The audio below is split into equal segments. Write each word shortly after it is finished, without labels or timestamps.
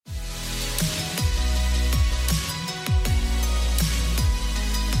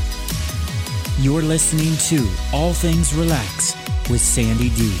You're listening to All Things Relax with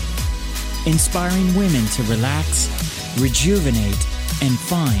Sandy D. Inspiring women to relax, rejuvenate, and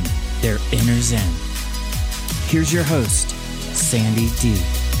find their inner zen. Here's your host, Sandy D.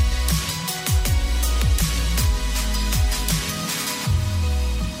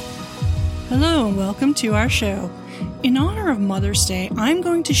 Hello and welcome to our show. In honor of Mother's Day, I'm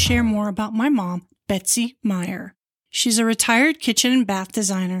going to share more about my mom, Betsy Meyer. She's a retired kitchen and bath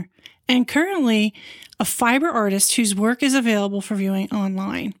designer and currently a fiber artist whose work is available for viewing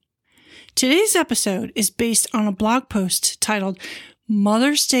online. Today's episode is based on a blog post titled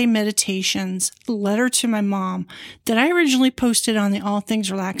Mother's Day Meditations, Letter to My Mom, that I originally posted on the All Things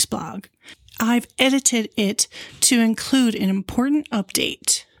Relax blog. I've edited it to include an important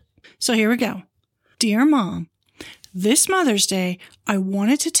update. So here we go. Dear Mom, this Mother's Day, I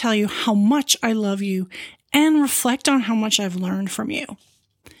wanted to tell you how much I love you and reflect on how much I've learned from you.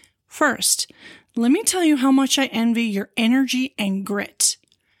 First, let me tell you how much I envy your energy and grit.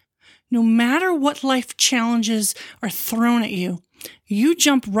 No matter what life challenges are thrown at you, you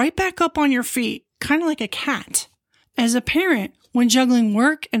jump right back up on your feet, kind of like a cat. As a parent, when juggling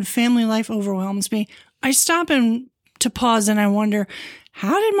work and family life overwhelms me, I stop to pause and I wonder,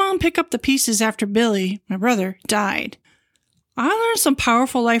 how did Mom pick up the pieces after Billy, my brother, died? I learned some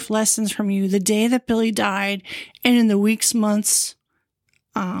powerful life lessons from you the day that Billy died and in the weeks, months,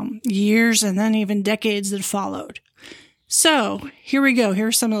 years, and then even decades that followed. So here we go. Here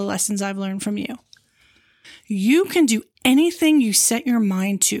are some of the lessons I've learned from you. You can do anything you set your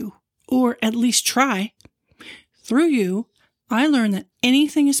mind to, or at least try. Through you, I learned that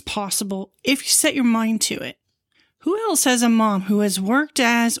anything is possible if you set your mind to it. Who else has a mom who has worked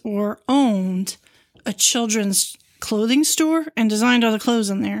as or owned a children's clothing store and designed all the clothes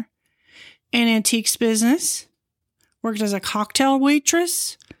in there, an antiques business, worked as a cocktail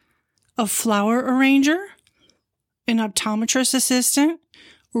waitress, a flower arranger, an optometrist assistant,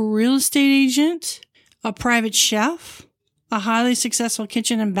 a real estate agent, a private chef, a highly successful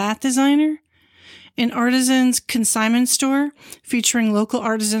kitchen and bath designer, an artisan's consignment store featuring local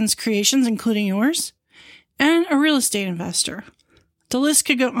artisans' creations, including yours, and a real estate investor. The list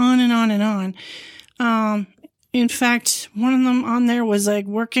could go on and on and on. In fact, one of them on there was like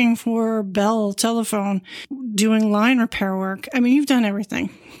working for Bell Telephone, doing line repair work. I mean, you've done everything,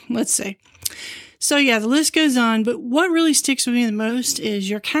 let's say. So yeah, the list goes on, but what really sticks with me the most is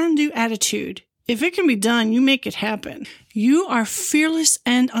your can-do attitude. If it can be done, you make it happen. You are fearless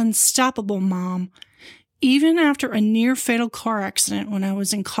and unstoppable, Mom. Even after a near-fatal car accident when I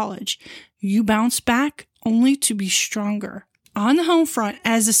was in college, you bounced back only to be stronger. On the home front,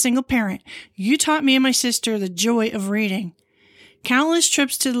 as a single parent, you taught me and my sister the joy of reading. Countless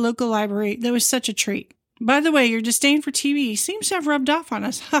trips to the local library, that was such a treat. By the way, your disdain for TV seems to have rubbed off on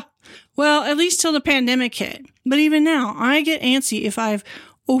us. Well, at least till the pandemic hit. But even now, I get antsy if I've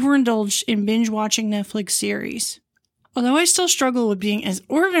overindulged in binge-watching Netflix series. Although I still struggle with being as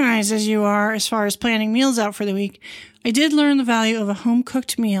organized as you are as far as planning meals out for the week, I did learn the value of a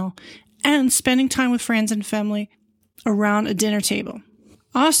home-cooked meal and spending time with friends and family around a dinner table.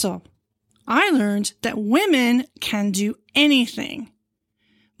 Also, I learned that women can do anything.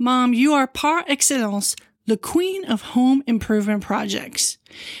 Mom, you are par excellence the queen of home improvement projects.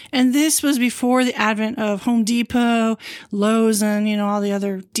 And this was before the advent of Home Depot, Lowe's, and all the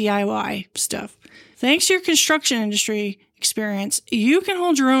other DIY stuff. Thanks to your construction industry experience, you can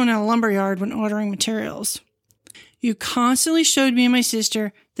hold your own in a lumberyard when ordering materials. You constantly showed me and my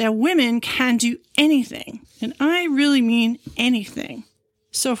sister that women can do anything, and I really mean anything.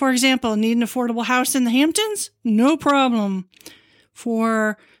 So, for example, need an affordable house in the Hamptons? No problem.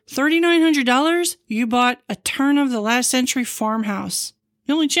 For $3,900, you bought a turn-of-the-last-century farmhouse.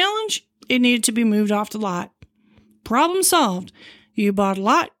 The only challenge? It needed to be moved off the lot. Problem solved. You bought a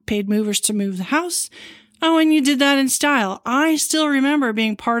lot, paid movers to move the house. Oh, and you did that in style. I still remember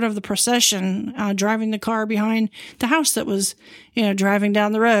being part of the procession, driving the car behind the house that was, driving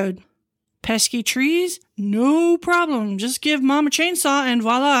down the road. Pesky trees? No problem. Just give Mom a chainsaw and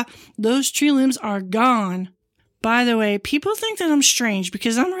voila, those tree limbs are gone. By the way, people think that I'm strange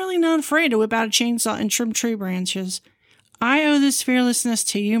because I'm really not afraid to whip out a chainsaw and trim tree branches. I owe this fearlessness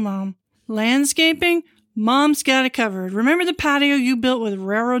to you, Mom. Landscaping? Mom's got it covered. Remember the patio you built with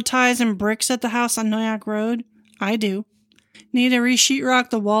railroad ties and bricks at the house on Noyak Road? I do. Need to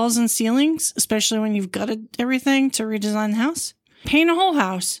re-sheetrock the walls and ceilings, especially when you've gutted everything to redesign the house? Paint a whole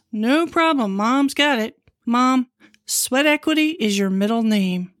house. No problem. Mom's got it. Mom, sweat equity is your middle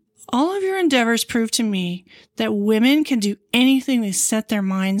name. All of your endeavors prove to me that women can do anything they set their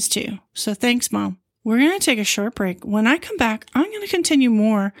minds to. So thanks, Mom. We're going to take a short break. When I come back, I'm going to continue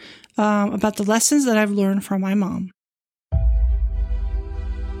more about the lessons that I've learned from my mom.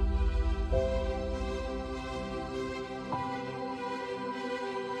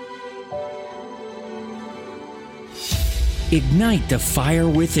 Ignite the fire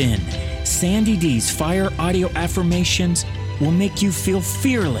within. Sandy D's Fire Audio Affirmations will make you feel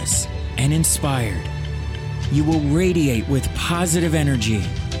fearless and inspired. You will radiate with positive energy,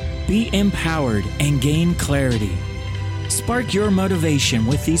 be empowered, and gain clarity. Spark your motivation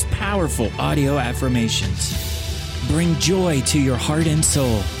with these powerful audio affirmations. Bring joy to your heart and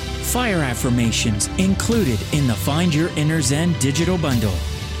soul. Fire affirmations included in the Find Your Inner Zen digital bundle.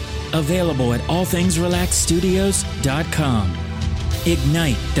 Available at allthingsrelaxstudios.com.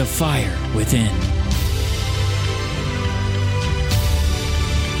 Ignite the fire within.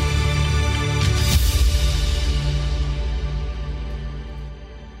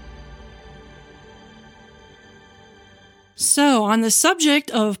 So, on the subject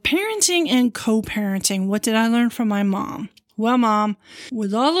of parenting and co-parenting, what did I learn from my mom? Well, Mom,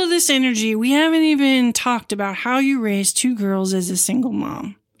 with all of this energy, we haven't even talked about how you raised two girls as a single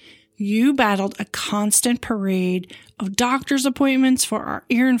mom. You battled a constant parade of doctor's appointments for our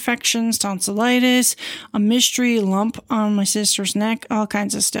ear infections, tonsillitis, a mystery lump on my sister's neck, all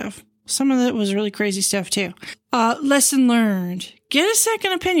kinds of stuff. Some of it was really crazy stuff too. Lesson learned. Get a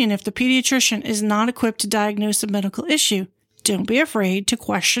second opinion if the pediatrician is not equipped to diagnose a medical issue. Don't be afraid to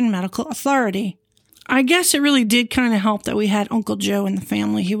question medical authority. I guess it really did kind of help that we had Uncle Joe in the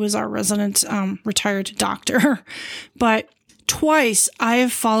family. He was our resident retired doctor. But twice, I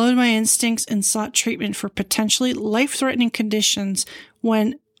have followed my instincts and sought treatment for potentially life-threatening conditions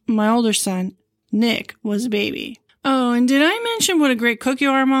when my older son, Nick, was a baby. Oh, and did I mention what a great cook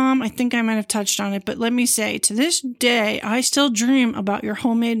you are, Mom? I think I might have touched on it, but let me say, to this day, I still dream about your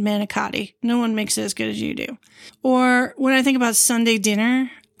homemade manicotti. No one makes it as good as you do. Or when I think about Sunday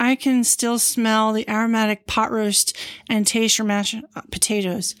dinner, I can still smell the aromatic pot roast and taste your mashed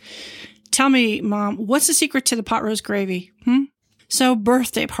potatoes. Tell me, Mom, what's the secret to the pot roast gravy? So,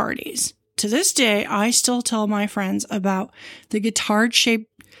 birthday parties. To this day, I still tell my friends about the guitar-shaped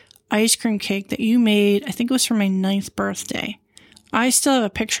ice cream cake that you made. I think it was for my 9th birthday. I still have a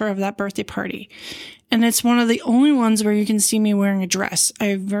picture of that birthday party. And it's one of the only ones where you can see me wearing a dress.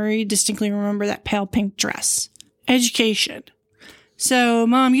 I very distinctly remember that pale pink dress. Education. So,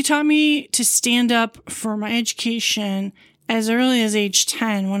 Mom, you taught me to stand up for my education as early as age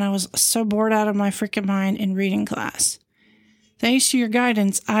 10 when I was so bored out of my freaking mind in reading class. Thanks to your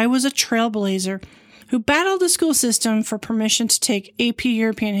guidance, I was a trailblazer who battled the school system for permission to take AP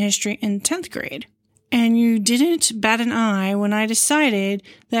European History in 10th grade. And you didn't bat an eye when I decided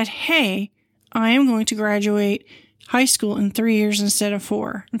that, hey, I am going to graduate high school in 3 years instead of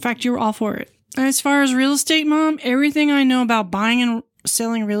 4. In fact, you were all for it. As far as real estate, Mom, everything I know about buying and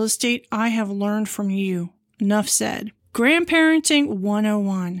selling real estate, I have learned from you. Enough said. Grandparenting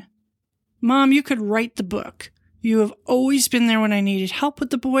 101. Mom, you could write the book. You have always been there when I needed help with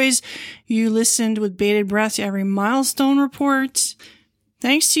the boys. You listened with bated breath to every milestone report.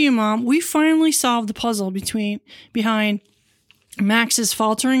 Thanks to you, Mom, we finally solved the puzzle behind Max's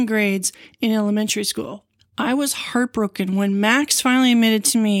faltering grades in elementary school. I was heartbroken when Max finally admitted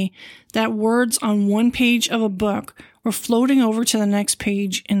to me that words on one page of a book were floating over to the next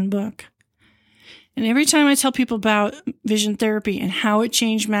page in the book. And every time I tell people about vision therapy and how it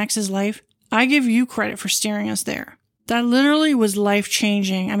changed Max's life, I give you credit for steering us there. That literally was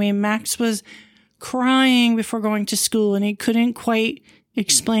life-changing. I mean, Max was crying before going to school, and he couldn't quite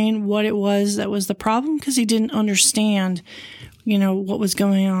explain what it was that was the problem because he didn't understand, what was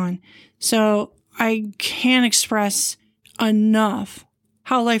going on. So I can't express enough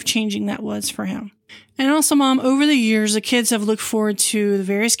how life-changing that was for him. And also, Mom, over the years, the kids have looked forward to the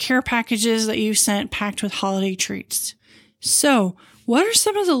various care packages that you've sent packed with holiday treats. So, what are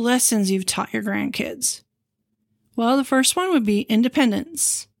some of the lessons you've taught your grandkids? Well, the first one would be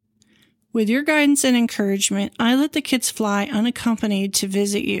independence. With your guidance and encouragement, I let the kids fly unaccompanied to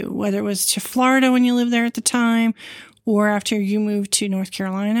visit you, whether it was to Florida when you lived there at the time or after you moved to North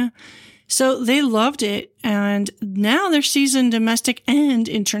Carolina. So they loved it, and now they're seasoned domestic and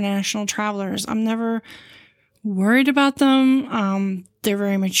international travelers. I'm never worried about them. They're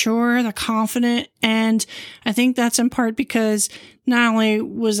very mature, they're confident, and I think that's in part because not only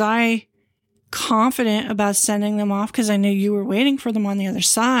was I confident about sending them off because I knew you were waiting for them on the other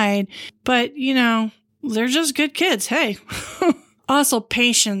side, but, they're just good kids, hey. Also,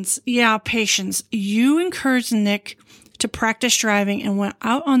 patience. Yeah, patience. You encouraged Nick to practice driving and went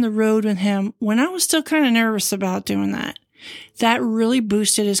out on the road with him when I was still kind of nervous about doing that. That really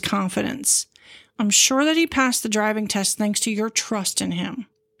boosted his confidence. I'm sure that he passed the driving test thanks to your trust in him.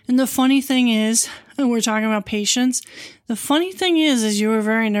 And the funny thing is, we're talking about patience. The funny thing is you were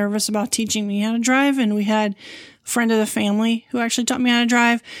very nervous about teaching me how to drive, and we had a friend of the family who actually taught me how to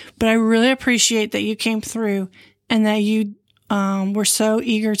drive. But I really appreciate that you came through and that you were so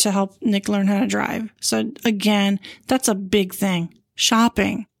eager to help Nick learn how to drive. So again, that's a big thing.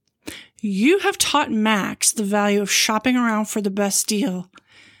 Shopping. You have taught Max the value of shopping around for the best deal.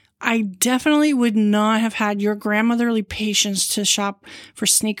 I definitely would not have had your grandmotherly patience to shop for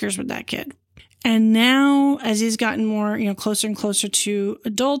sneakers with that kid. And now, as he's gotten more, closer and closer to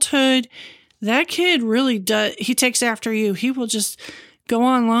adulthood, that kid really does, he takes after you. He will just go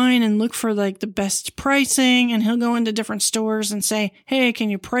online and look for like the best pricing, and he'll go into different stores and say, hey,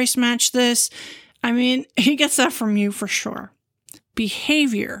 can you price match this? I mean, he gets that from you for sure.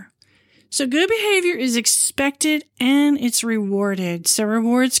 Behavior. So good behavior is expected and it's rewarded. So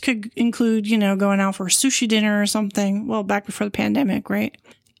rewards could include, going out for a sushi dinner or something. Well, back before the pandemic, right?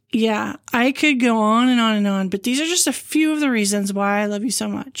 Yeah, I could go on and on and on, but these are just a few of the reasons why I love you so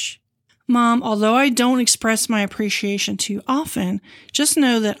much. Mom, although I don't express my appreciation to you often, just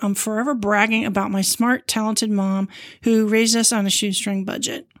know that I'm forever bragging about my smart, talented mom who raised us on a shoestring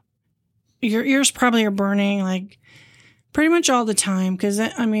budget. Your ears probably are burning like pretty much all the time because,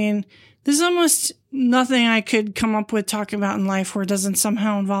 there's almost nothing I could come up with talking about in life where it doesn't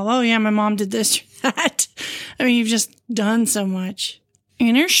somehow involve, oh yeah, my mom did this or that. You've just done so much.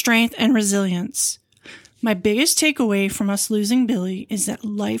 Inner strength and resilience. My biggest takeaway from us losing Billy is that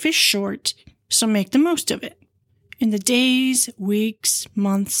life is short, so make the most of it. In the days, weeks,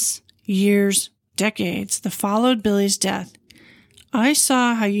 months, years, decades that followed Billy's death, I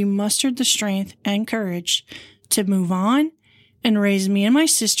saw how you mustered the strength and courage to move on and raise me and my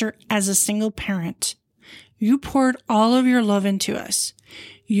sister as a single parent. You poured all of your love into us.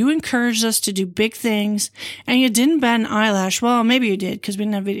 You encouraged us to do big things, and you didn't bat an eyelash. Well, maybe you did, because we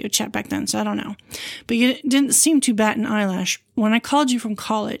didn't have video chat back then, so I don't know. But you didn't seem to bat an eyelash when I called you from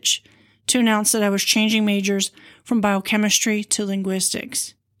college to announce that I was changing majors from biochemistry to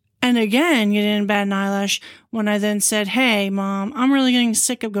linguistics. And again, you didn't bat an eyelash when I then said, hey, Mom, I'm really getting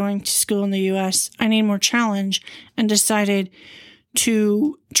sick of going to school in the U.S. I need more challenge, and decided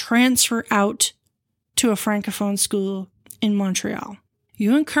to transfer out to a Francophone school in Montreal.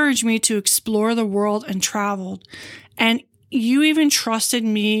 You encouraged me to explore the world and traveled, and you even trusted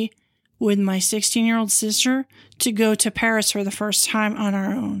me with my 16-year-old sister to go to Paris for the first time on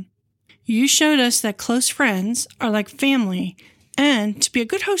our own. You showed us that close friends are like family, and to be a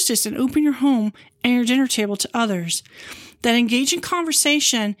good hostess and open your home and your dinner table to others, that engaging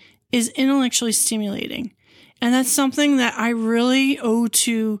conversation is intellectually stimulating. And that's something that I really owe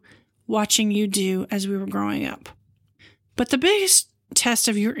to watching you do as we were growing up. But the biggest test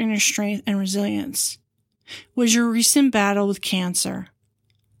of your inner strength and resilience was your recent battle with cancer.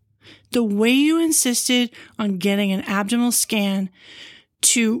 The way you insisted on getting an abdominal scan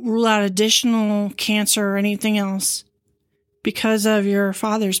to rule out additional cancer or anything else because of your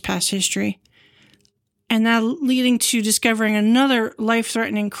father's past history, and that leading to discovering another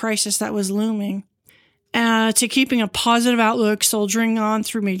life-threatening crisis that was looming, to keeping a positive outlook, soldiering on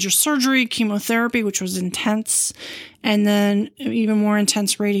through major surgery, chemotherapy, which was intense, and then even more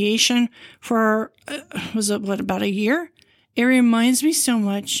intense radiation for, about a year? It reminds me so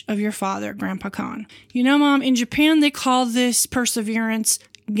much of your father, Grandpa Khan. Mom, in Japan, they call this perseverance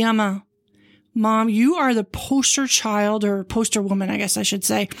gamma. Mom, you are the poster child, or poster woman, I guess I should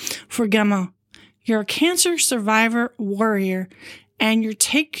say, for gamma. You're a cancer survivor warrior, and your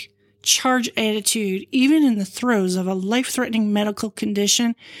take charge attitude, even in the throes of a life-threatening medical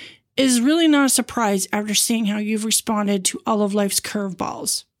condition, is really not a surprise after seeing how you've responded to all of life's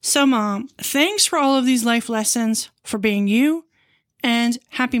curveballs. So, Mom, thanks for all of these life lessons, for being you, and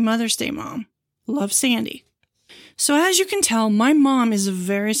happy Mother's Day, Mom. Love, Sandy. So as you can tell, my mom is a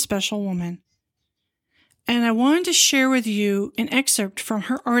very special woman. And I wanted to share with you an excerpt from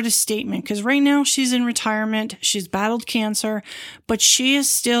her artist statement, because right now she's in retirement. She's battled cancer, but she is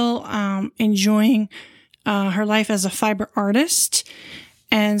still enjoying her life as a fiber artist.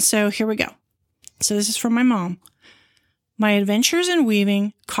 And so here we go. So this is from my mom. My adventures in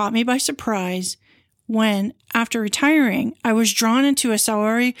weaving caught me by surprise when, after retiring, I was drawn into a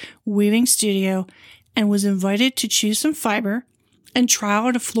Saori weaving studio and was invited to choose some fiber and try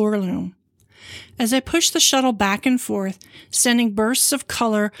out a floor loom. As I pushed the shuttle back and forth, sending bursts of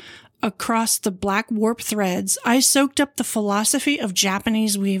color across the black warp threads, I soaked up the philosophy of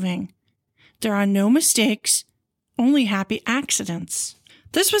Japanese weaving. There are no mistakes, only happy accidents.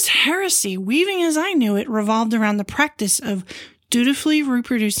 This was heresy. Weaving as I knew it revolved around the practice of dutifully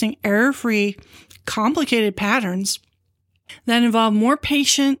reproducing error-free, complicated patterns that involve more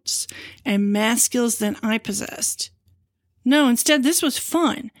patience and math skills than I possessed. No, instead, this was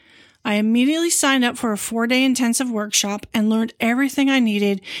fun. I immediately signed up for a 4-day intensive workshop and learned everything I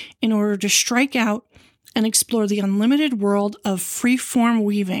needed in order to strike out and explore the unlimited world of freeform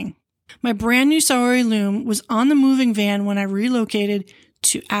weaving. My brand new Saori loom was on the moving van when I relocated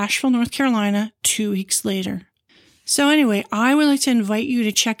to Asheville, North Carolina 2 weeks later. So anyway, I would like to invite you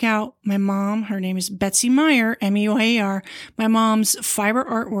to check out my mom. Her name is Betsy Meyer, M-E-Y-E-R, my mom's fiber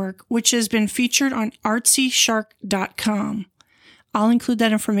artwork, which has been featured on artsyshark.com. I'll include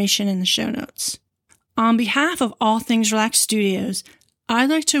that information in the show notes. On behalf of All Things Relax Studios, I'd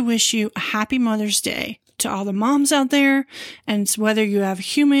like to wish you a happy Mother's Day to all the moms out there, and whether you have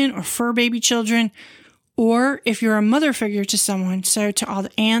human or fur baby children, or if you're a mother figure to someone, so to all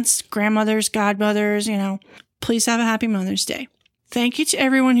the aunts, grandmothers, godmothers, please have a happy Mother's Day. Thank you to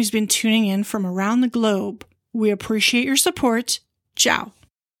everyone who's been tuning in from around the globe. We appreciate your support. Ciao.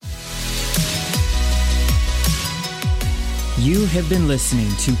 You have been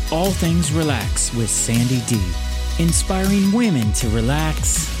listening to All Things Relax with Sandy D, inspiring women to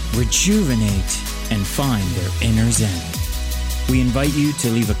relax, rejuvenate, and find their inner zen. We invite you to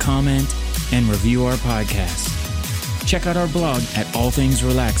leave a comment and review our podcast. Check out our blog at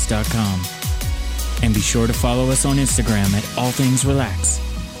allthingsrelax.com. And be sure to follow us on Instagram at allthingsrelax.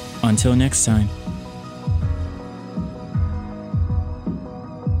 Until next time.